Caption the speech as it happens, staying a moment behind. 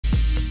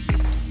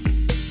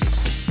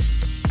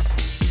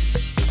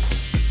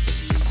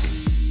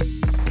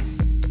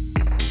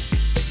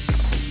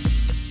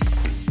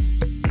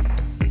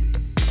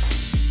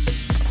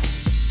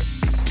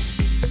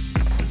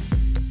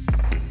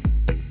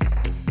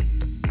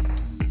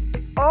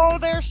Oh,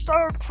 they're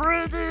so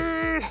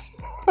pretty!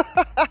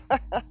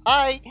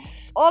 Hi!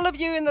 All of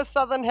you in the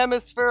southern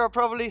hemisphere are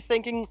probably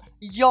thinking,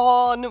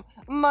 yawn,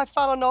 my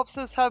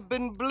Phalaenopsis have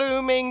been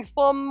blooming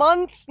for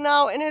months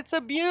now and it's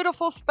a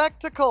beautiful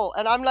spectacle.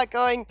 And I'm like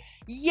going,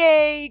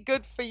 yay,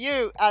 good for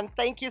you. And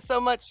thank you so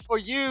much for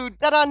you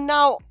that are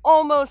now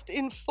almost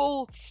in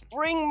full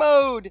spring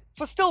mode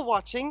for still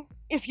watching,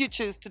 if you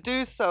choose to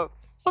do so.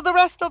 For the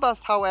rest of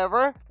us,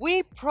 however,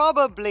 we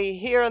probably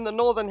here in the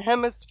Northern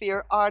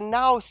Hemisphere are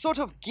now sort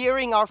of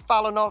gearing our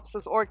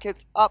Phalaenopsis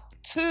orchids up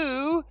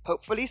to,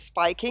 hopefully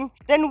spiking.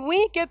 Then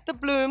we get the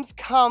blooms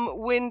come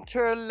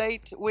winter,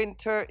 late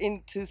winter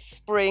into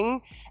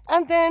spring.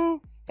 And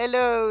then,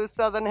 hello,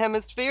 Southern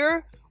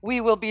Hemisphere, we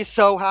will be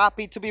so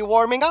happy to be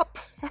warming up.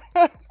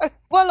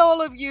 Well,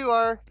 all of you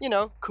are,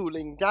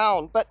 cooling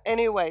down. But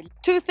anyway,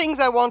 two things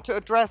I want to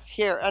address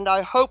here, and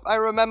I hope I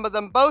remember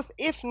them both.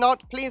 If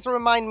not, please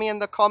remind me in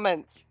the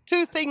comments.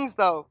 Two things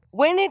though.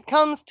 When it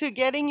comes to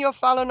getting your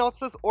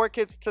Phalaenopsis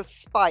orchids to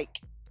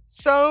spike,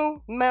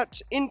 so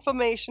much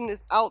information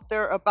is out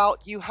there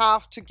about you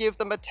have to give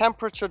them a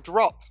temperature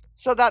drop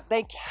so that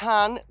they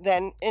can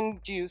then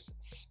induce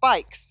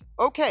spikes.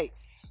 Okay,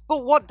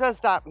 but what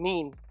does that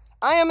mean?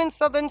 I am in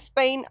southern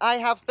Spain. I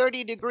have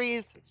 30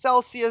 degrees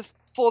Celsius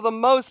for the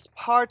most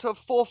part of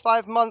 4 or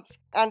 5 months,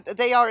 and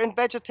they are in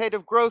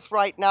vegetative growth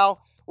right now.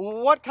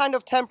 What kind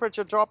of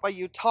temperature drop are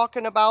you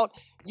talking about?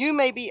 You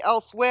may be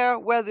elsewhere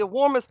where the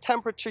warmest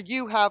temperature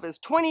you have is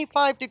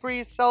 25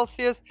 degrees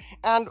Celsius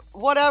and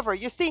whatever.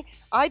 You see,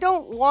 I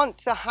don't want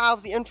to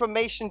have the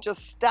information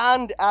just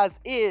stand as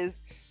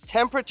is.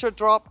 Temperature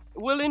drop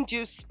will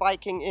induce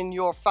spiking in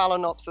your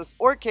Phalaenopsis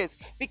orchids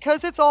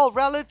because it's all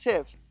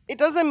relative. It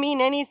doesn't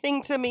mean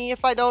anything to me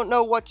if I don't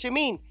know what you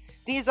mean.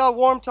 These are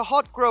warm to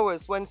hot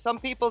growers. When some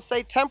people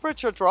say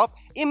temperature drop,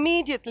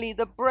 immediately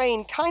the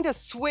brain kind of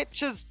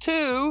switches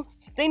to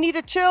they need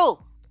a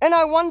chill. And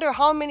I wonder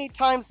how many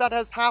times that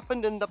has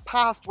happened in the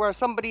past where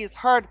somebody has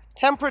heard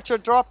temperature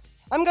drop.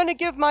 I'm going to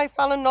give my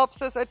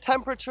Phalaenopsis a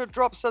temperature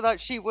drop so that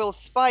she will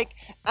spike.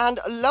 And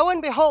lo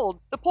and behold,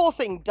 the poor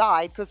thing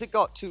died because it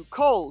got too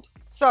cold.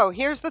 So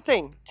here's the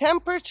thing.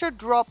 Temperature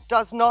drop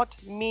does not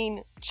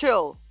mean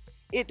chill.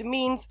 It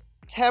means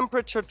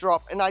temperature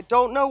drop. And I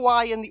don't know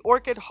why in the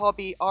orchid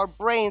hobby our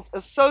brains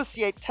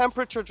associate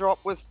temperature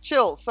drop with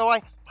chill. So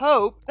I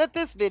hope that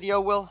this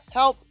video will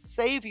help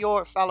save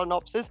your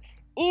Phalaenopsis,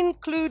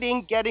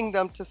 including getting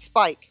them to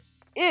spike.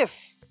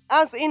 If,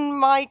 as in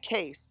my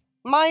case,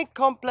 my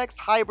complex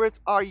hybrids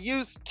are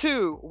used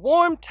to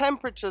warm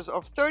temperatures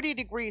of 30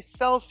 degrees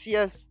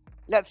Celsius,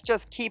 let's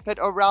just keep it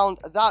around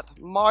that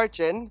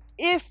margin.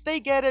 If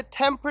they get a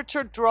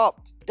temperature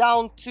drop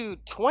down to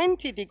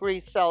 20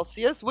 degrees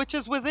Celsius, which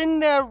is within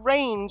their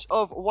range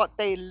of what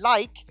they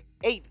like,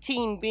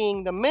 18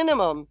 being the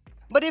minimum.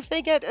 But if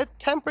they get a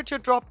temperature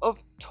drop of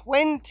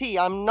 20,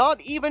 I'm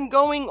not even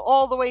going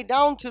all the way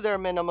down to their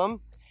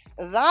minimum,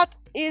 that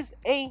is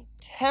a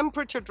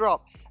temperature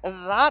drop.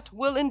 That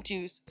will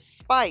induce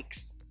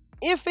spikes.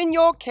 If in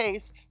your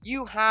case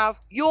you have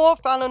your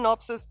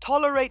Phalaenopsis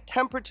tolerate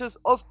temperatures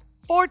of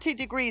 40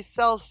 degrees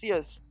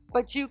Celsius,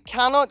 but you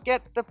cannot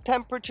get the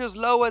temperatures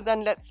lower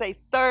than, let's say,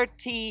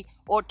 30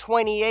 or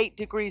 28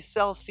 degrees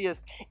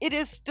Celsius, it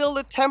is still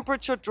a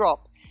temperature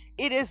drop.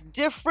 It is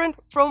different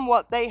from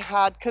what they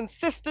had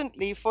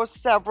consistently for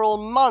several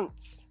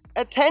months.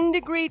 A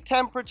 10-degree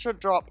temperature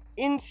drop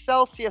in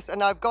Celsius,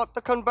 and I've got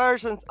the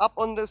conversions up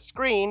on the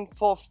screen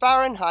for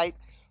Fahrenheit,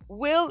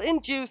 will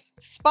induce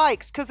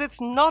spikes because it's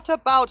not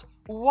about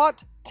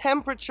what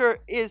temperature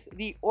is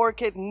the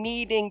orchid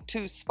needing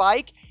to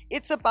spike.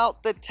 It's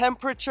about the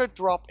temperature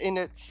drop in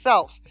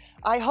itself.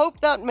 I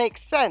hope that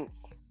makes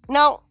sense.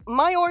 Now,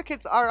 my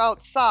orchids are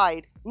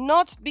outside,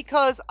 not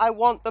because I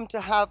want them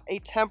to have a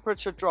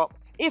temperature drop.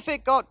 If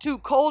it got too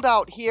cold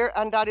out here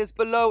and that is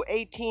below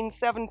 18,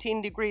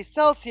 17 degrees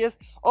Celsius,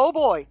 oh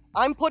boy,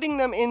 I'm putting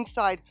them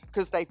inside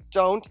because they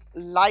don't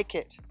like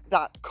it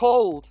that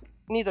cold.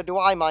 Neither do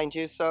I, mind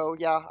you. So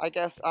yeah, I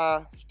guess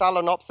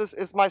Phalaenopsis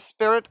is my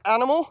spirit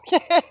animal.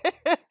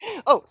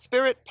 Oh,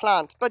 spirit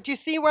plant. But you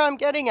see where I'm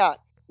getting at?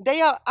 They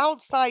are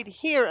outside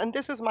here, and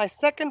this is my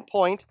second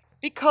point,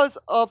 because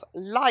of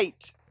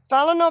light.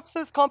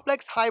 Phalaenopsis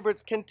complex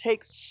hybrids can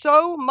take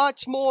so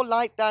much more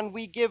light than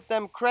we give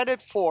them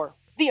credit for.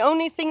 The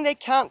only thing they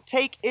can't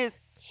take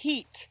is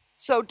heat.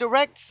 So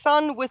direct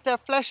sun with their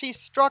fleshy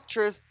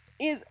structures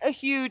is a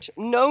huge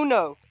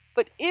no-no.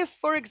 But if,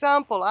 for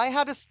example, I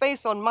had a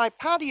space on my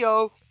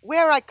patio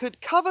where I could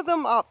cover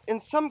them up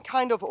in some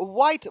kind of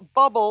white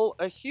bubble,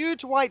 a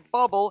huge white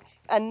bubble,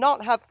 and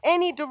not have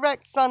any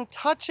direct sun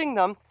touching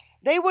them,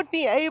 they would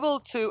be able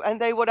to,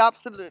 and they would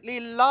absolutely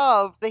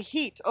love the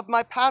heat of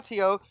my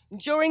patio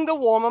during the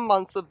warmer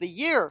months of the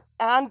year.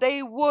 And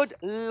they would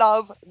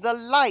love the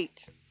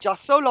light,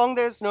 just so long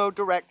there's no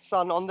direct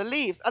sun on the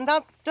leaves. And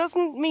that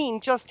doesn't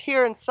mean just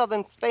here in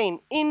southern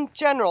Spain, in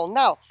general.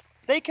 Now,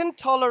 they can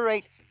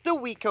tolerate the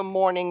weaker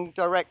morning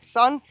direct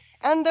sun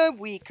and the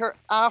weaker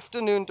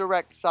afternoon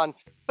direct sun.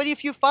 But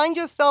if you find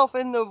yourself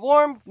in the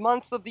warm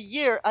months of the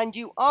year and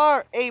you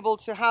are able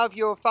to have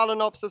your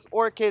Phalaenopsis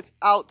orchids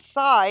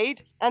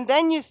outside, and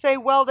then you say,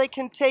 well, they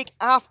can take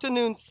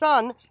afternoon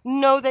sun.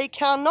 No, they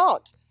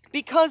cannot.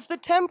 Because the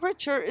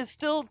temperature is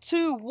still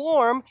too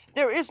warm,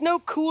 there is no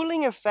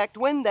cooling effect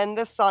when then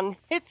the sun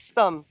hits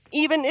them,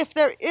 even if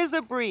there is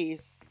a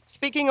breeze.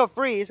 Speaking of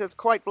breeze, it's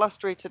quite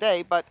blustery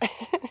today, but...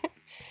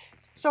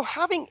 So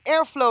having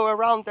airflow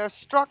around their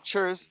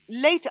structures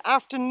late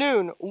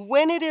afternoon,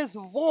 when it is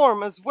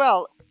warm as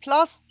well,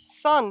 plus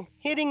sun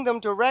hitting them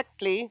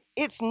directly,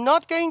 it's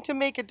not going to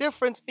make a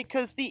difference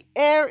because the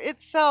air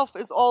itself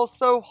is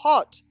also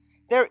hot.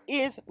 There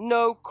is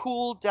no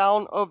cool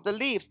down of the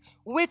leaves,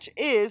 which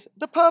is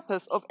the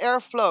purpose of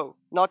airflow.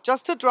 Not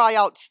just to dry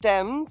out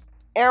stems.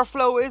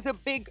 Airflow is a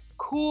big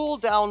cool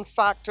down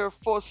factor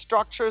for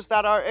structures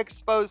that are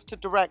exposed to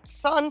direct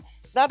sun.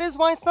 That is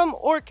why some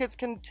orchids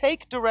can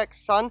take direct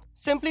sun,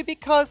 simply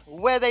because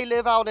where they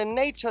live out in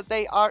nature,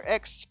 they are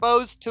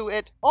exposed to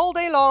it all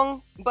day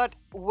long. But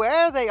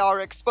where they are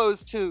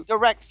exposed to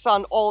direct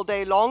sun all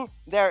day long,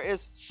 there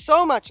is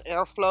so much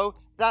airflow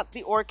that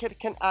the orchid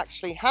can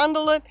actually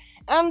handle it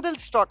and the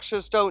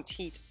structures don't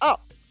heat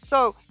up.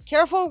 So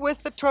careful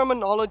with the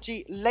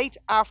terminology late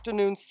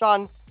afternoon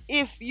sun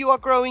if you are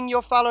growing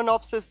your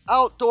Phalaenopsis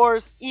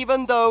outdoors,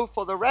 even though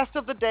for the rest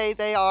of the day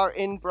they are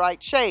in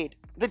bright shade.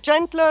 The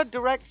gentler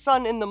direct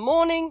sun in the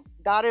morning,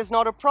 that is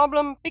not a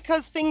problem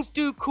because things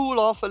do cool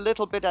off a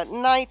little bit at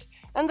night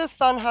and the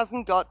sun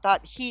hasn't got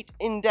that heat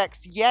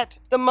index yet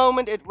the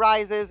moment it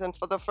rises and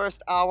for the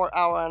first hour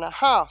and a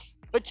half.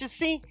 But you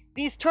see,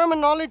 these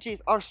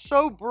terminologies are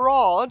so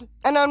broad,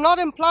 and I'm not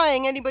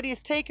implying anybody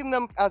is taking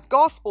them as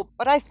gospel,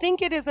 but I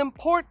think it is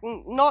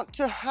important not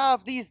to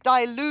have these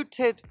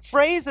diluted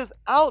phrases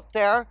out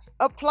there,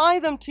 apply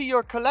them to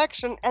your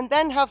collection, and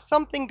then have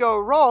something go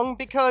wrong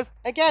because,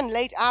 again,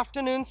 late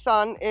afternoon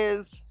sun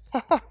is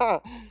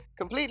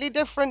completely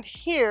different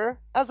here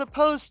as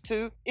opposed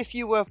to if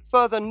you were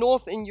further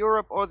north in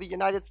Europe or the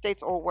United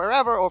States or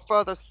wherever, or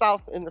further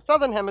south in the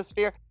southern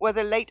hemisphere where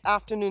the late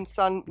afternoon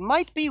sun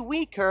might be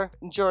weaker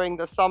during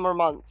the summer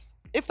months.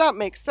 If that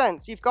makes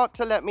sense, you've got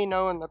to let me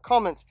know in the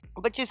comments.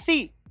 But you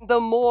see, the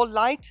more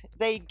light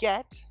they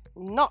get,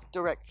 not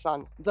direct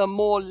sun, the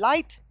more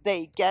light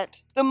they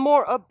get, the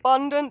more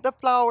abundant the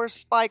flower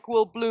spike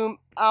will bloom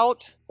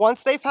out.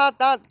 Once they've had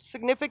that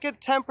significant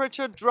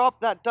temperature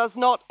drop, that does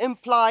not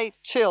imply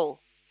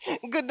chill.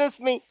 Goodness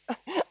me,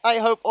 I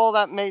hope all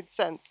that made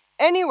sense.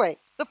 Anyway,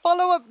 the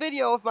follow-up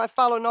video of my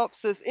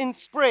Phalaenopsis in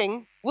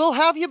spring will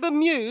have you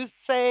bemused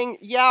saying,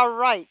 yeah,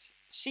 right.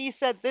 She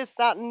said this,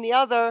 that, and the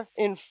other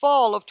in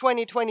fall of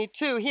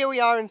 2022. Here we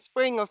are in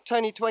spring of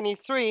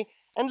 2023,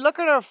 and look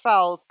at our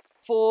phals.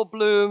 4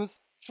 blooms,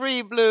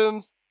 3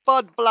 blooms,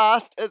 bud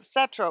blast,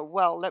 etc.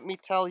 Well, let me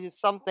tell you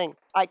something.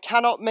 I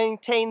cannot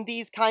maintain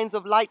these kinds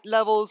of light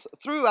levels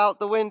throughout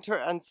the winter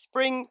and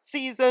spring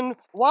season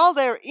while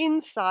they're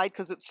inside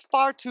because it's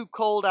far too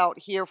cold out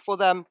here for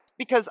them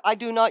because I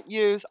do not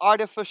use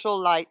artificial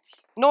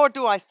lights, nor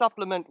do I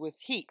supplement with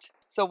heat.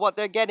 So what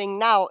they're getting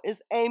now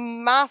is a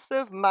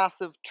massive,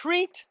 massive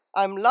treat.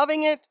 I'm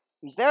loving it.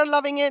 They're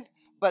loving it.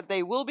 But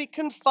they will be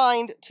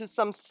confined to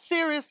some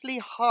seriously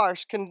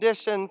harsh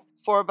conditions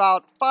for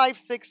about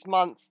 5-6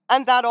 months,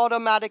 and that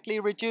automatically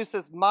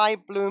reduces my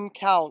bloom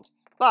count.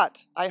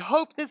 But I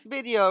hope this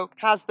video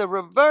has the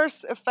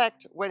reverse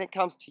effect when it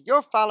comes to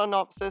your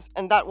Phalaenopsis,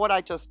 and that what I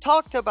just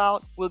talked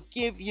about will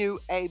give you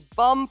a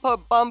bumper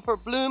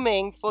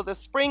blooming for the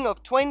spring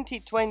of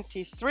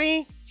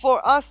 2023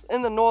 for us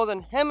in the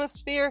Northern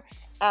Hemisphere,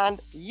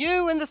 and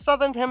you in the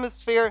Southern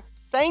Hemisphere.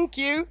 Thank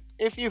you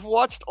if you've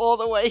watched all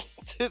the way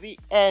to the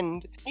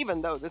end,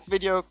 even though this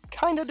video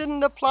kind of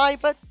didn't apply,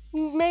 but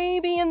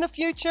maybe in the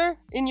future,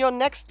 in your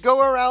next go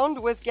around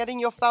with getting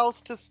your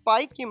phals to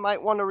spike, you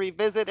might want to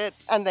revisit it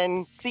and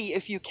then see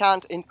if you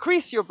can't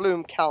increase your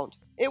bloom count.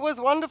 It was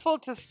wonderful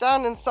to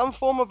stand in some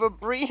form of a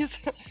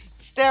breeze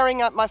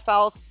staring at my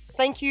phals.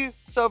 Thank you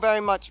so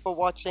very much for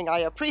watching. I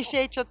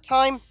appreciate your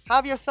time.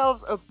 Have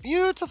yourselves a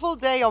beautiful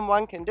day, on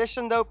one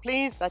condition though,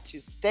 please, that you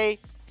stay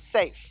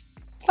safe.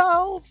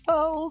 Phals,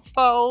 phals,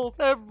 phals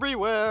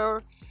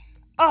everywhere.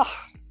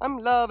 Ah, I'm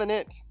loving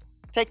it.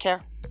 Take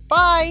care.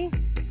 Bye.